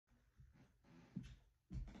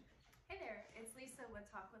It's Lisa with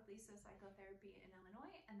Talk with Lisa Psychotherapy in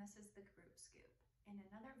Illinois, and this is the GroupScoop. In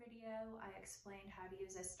another video, I explained how to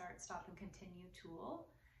use a start, stop, and continue tool,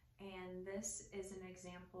 and this is an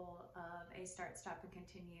example of a start, stop, and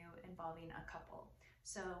continue involving a couple.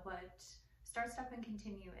 So what start, stop, and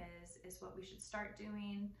continue is what we should start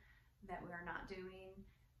doing that we are not doing,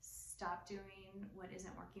 stop doing what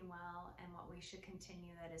isn't working well, and what we should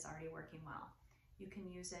continue that is already working well. You can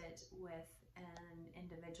use it with an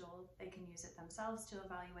individual. They can use it themselves to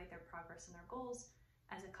evaluate their progress and their goals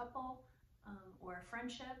as a couple, or a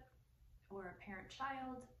friendship, or a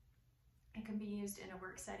parent-child. It can be used in a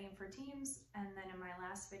work setting for teams. And then in my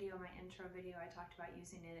last video, my intro video, I talked about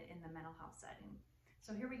using it in the mental health setting.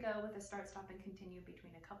 So here we go with a start, stop, and continue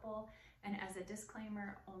between a couple. And as a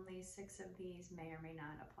disclaimer, only 6 of these may or may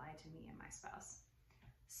not apply to me and my spouse.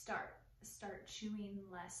 Start chewing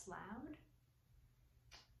less loud.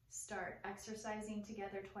 Start exercising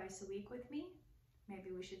together twice a week with me.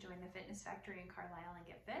 Maybe we should join the Fitness Factory in Carlisle and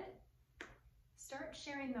get fit. Start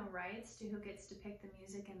sharing the rights to who gets to pick the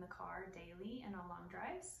music in the car daily and on long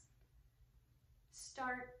drives.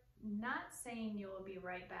 Start not saying you will be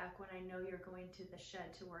right back when I know you're going to the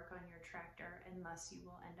shed to work on your tractor, unless you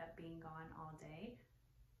will end up being gone all day,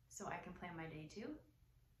 so I can plan my day too.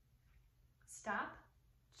 Stop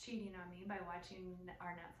cheating on me by watching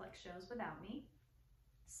our Netflix shows without me.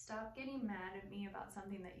 Stop getting mad at me about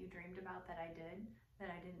something that you dreamed about that I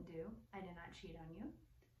didn't do. I did not cheat on you.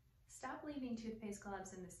 Stop leaving toothpaste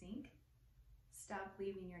globs in the sink. Stop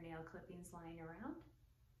leaving your nail clippings lying around.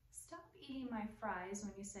 Stop eating my fries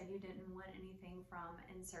when you said you didn't want anything from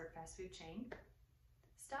insert fast food chain.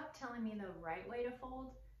 Stop telling me the right way to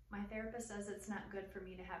fold. My therapist says it's not good for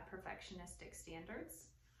me to have perfectionistic standards.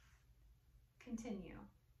 Continue.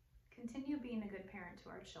 Continue being a good parent to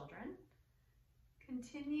our children.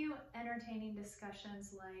 Continue entertaining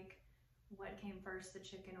discussions like what came first, the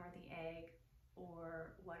chicken or the egg,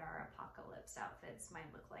 or what our apocalypse outfits might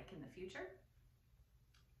look like in the future.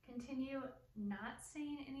 Continue not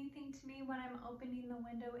saying anything to me when I'm opening the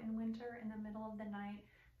window in winter in the middle of the night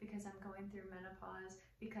because I'm going through menopause,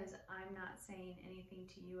 because I'm not saying anything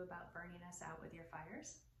to you about burning us out with your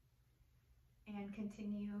fires. And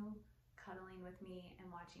continue cuddling with me and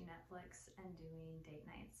watching Netflix and doing date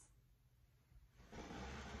nights.